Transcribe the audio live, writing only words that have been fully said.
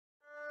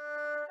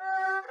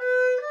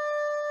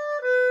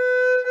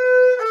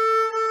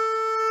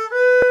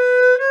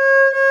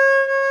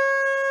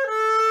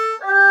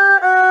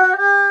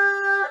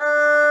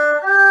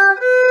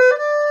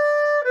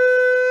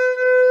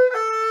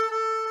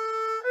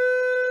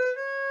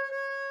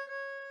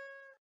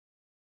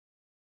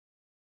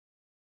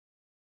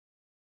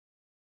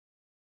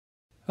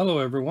Hello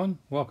everyone,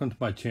 welcome to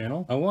my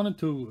channel. I wanted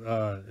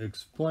to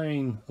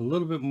explain a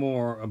little bit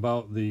more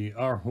about the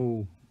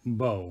Erhu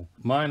bow.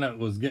 My nut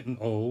was getting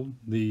old.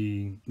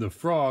 The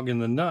frog in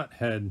the nut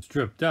had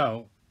stripped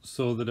out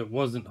so that it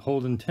wasn't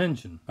holding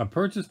tension. I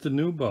purchased a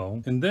new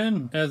bow, and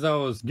then as I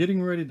was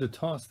getting ready to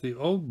toss the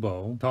old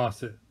bow,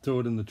 throw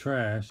it in the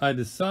trash, I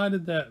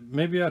decided that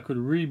maybe I could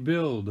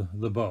rebuild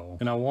the bow,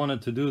 and I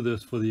wanted to do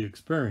this for the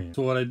experience.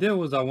 So what I did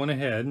was I went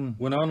ahead and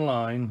went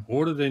online,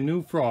 ordered a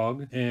new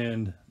frog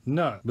and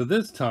nut, but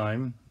this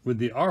time with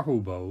the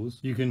Erhu bows,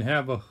 you can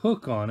have a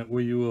hook on it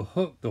where you will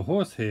hook the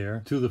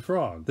horsehair to the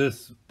frog.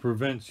 This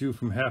prevents you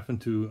from having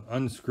to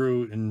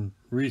unscrew and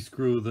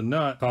rescrew the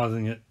nut,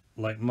 causing it,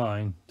 like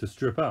mine, to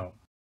strip out.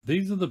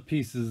 These are the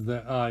pieces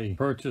that I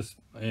purchased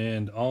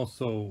and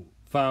also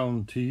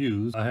found to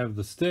use. I have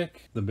the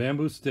stick, the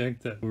bamboo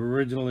stick that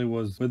originally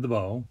was with the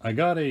bow. I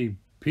got a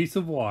piece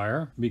of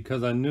wire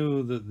because I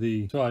knew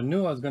that I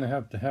knew I was going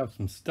to have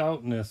some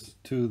stoutness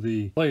to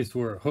the place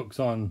where it hooks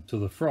on to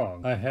the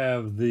frog. I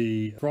have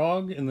the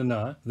frog in the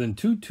nut, then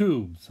two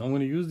tubes. I'm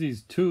going to use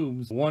these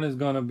tubes. One is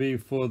going to be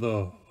for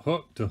the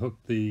hook to hook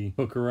the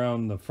hook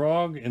around the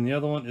frog, and the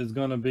other one is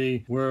going to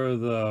be where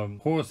the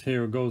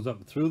horsehair goes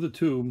up through the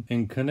tube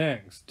and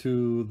connects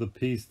to the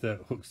piece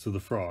that hooks to the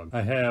frog.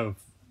 I have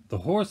the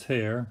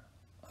horsehair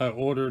I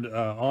ordered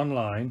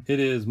online. It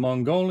is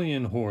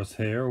Mongolian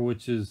horsehair,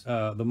 which is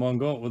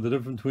the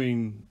difference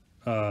between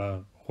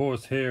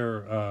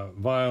horsehair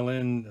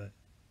violin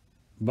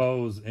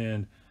bows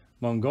and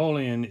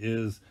Mongolian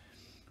is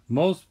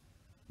most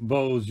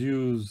bows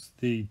use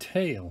the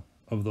tail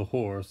of the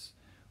horse,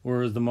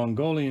 whereas the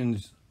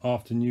Mongolians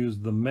often use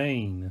the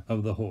mane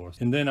of the horse.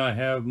 And then I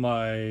have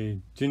my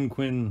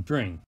Jinquin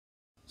string.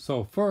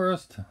 So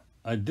first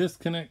I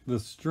disconnect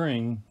the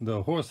string,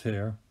 the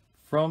horsehair,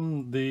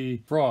 from the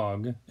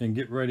frog and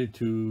get ready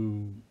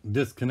to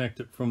disconnect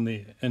it from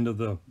the end of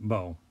the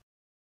bow.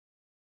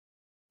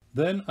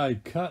 Then I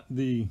cut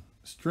the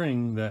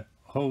string that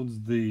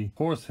holds the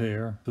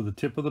horsehair to the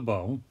tip of the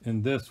bow,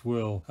 and this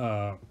will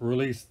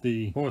release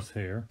the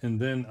horsehair.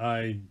 And then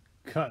I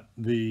cut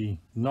the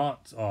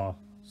knots off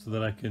so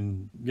that I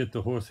can get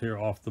the horsehair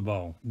off the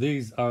bow.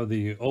 These are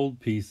the old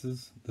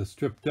pieces, the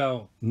stripped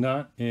out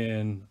nut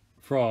and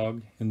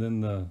frog, and then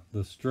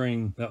the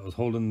string that was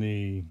holding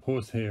the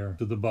horsehair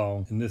to the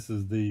bow. And this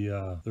is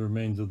the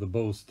remains of the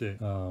bow stick,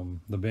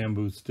 the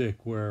bamboo stick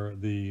where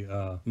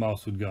the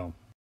mouse would go.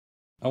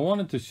 I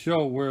wanted to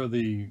show where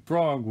the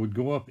frog would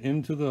go up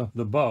into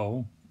the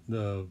bow,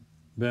 the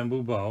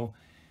bamboo bow,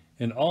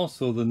 and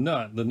also the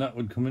nut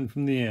would come in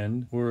from the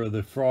end where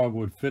the frog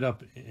would fit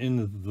up in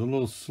the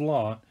little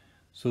slot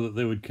so that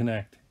they would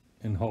connect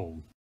and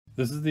hold.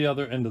 This is the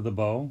other end of the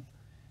bow,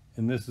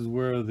 and this is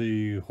where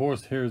the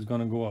horsehair is going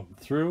to go up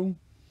through,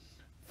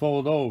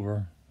 fold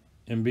over,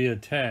 and be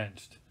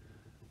attached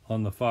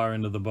on the far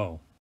end of the bow.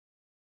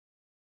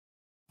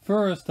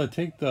 First, I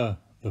take the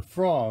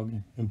frog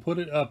and put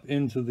it up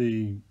into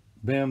the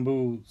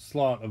bamboo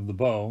slot of the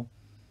bow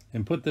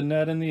and put the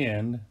net in the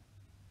end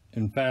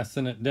and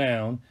fasten it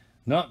down,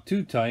 not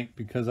too tight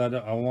because I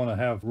want to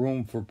have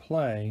room for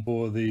play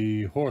for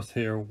the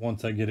horsehair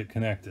once I get it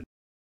connected.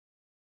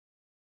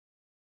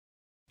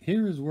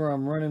 Here is where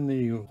I'm running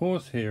the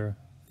horsehair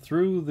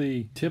through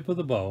the tip of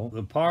the bow.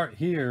 The part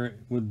here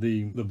with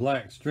the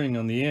black string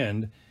on the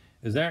end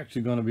is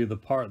actually going to be the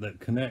part that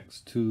connects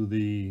to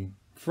the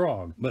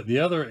frog, but the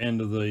other end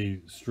of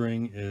the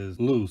string is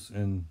loose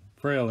and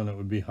frail and it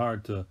would be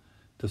hard to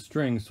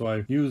string, so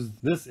I use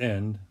this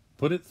end,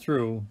 put it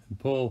through, and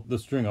pull the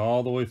string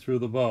all the way through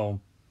the bow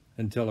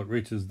until it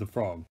reaches the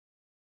frog.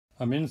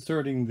 I'm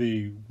inserting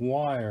the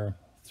wire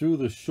through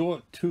the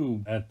short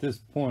tube at this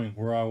point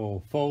where I will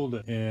fold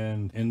it,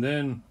 and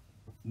then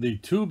the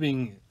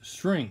tubing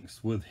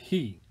shrinks with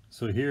heat.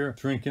 So here,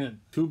 shrinking it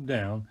tube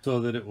down so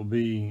that it will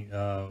be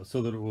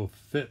so that it will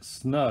fit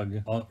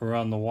snug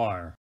around the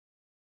wire.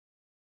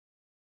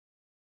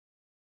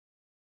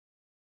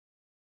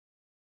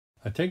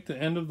 I take the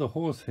end of the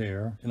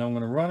horsehair and I'm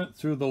going to run it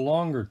through the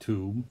longer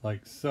tube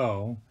like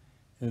so,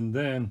 and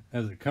then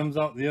as it comes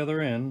out the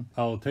other end,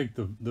 I'll take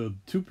the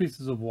two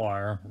pieces of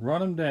wire,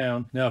 run them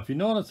down. Now if you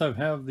notice, I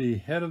have the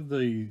head of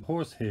the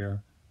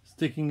horsehair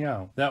sticking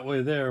out. That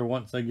way there,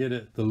 once I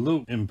get the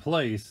loop in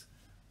place,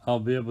 I'll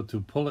be able to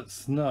pull it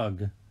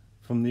snug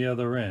from the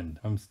other end.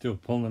 I'm still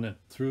pulling it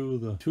through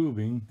the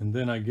tubing, and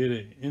then I get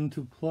it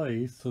into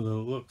place so that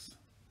it looks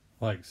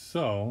like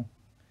so.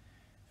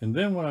 And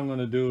then what I'm going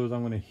to do is I'm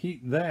going to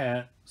heat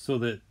that so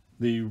that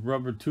the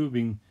rubber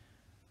tubing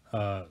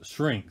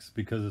shrinks,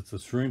 because it's a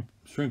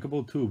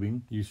shrinkable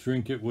tubing. You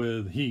shrink it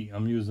with heat.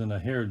 I'm using a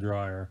hair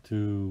dryer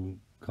to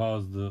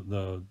cause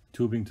the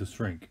tubing to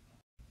shrink.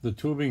 The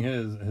tubing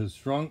has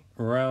shrunk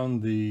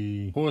around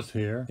the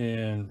horsehair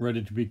and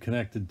ready to be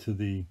connected to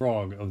the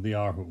frog of the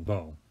Erhu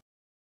bow.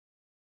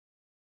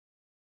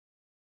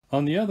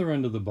 On the other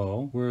end of the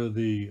bow, where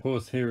the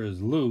horsehair is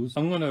loose,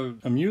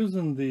 I'm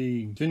using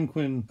the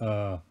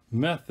chinquin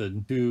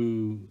method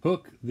to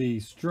hook the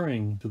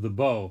string to the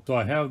bow. So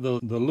I have the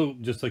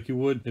loop just like you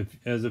would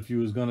as if you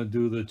was going to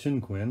do the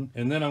chinquin,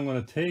 and then I'm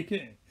going to take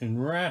it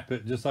and wrap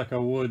it just like I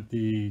would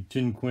the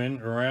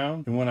chinquin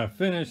around, and when I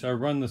finish I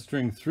run the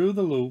string through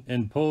the loop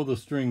and pull the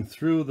string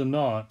through the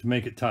knot to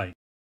make it tight.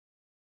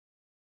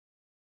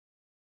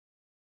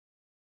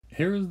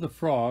 Here is the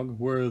frog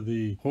where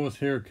the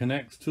horsehair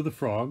connects to the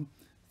frog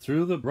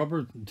through the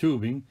rubber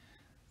tubing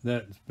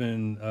that's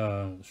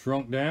been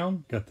shrunk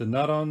down. Got the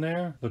nut on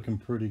there, looking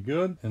pretty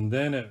good. And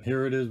then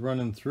here it is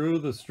running through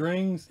the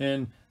strings.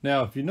 And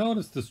now if you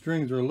notice, the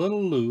strings are a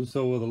little loose,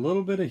 so with a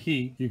little bit of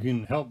heat you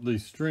can help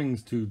these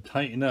strings to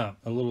tighten up.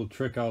 A little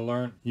trick I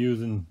learned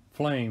using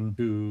flame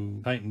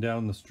to tighten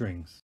down the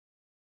strings.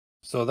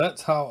 So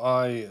that's how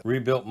I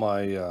rebuilt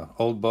my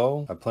old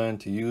bow. I plan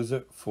to use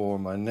it for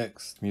my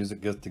next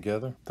music get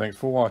together. Thanks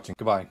for watching.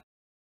 Goodbye.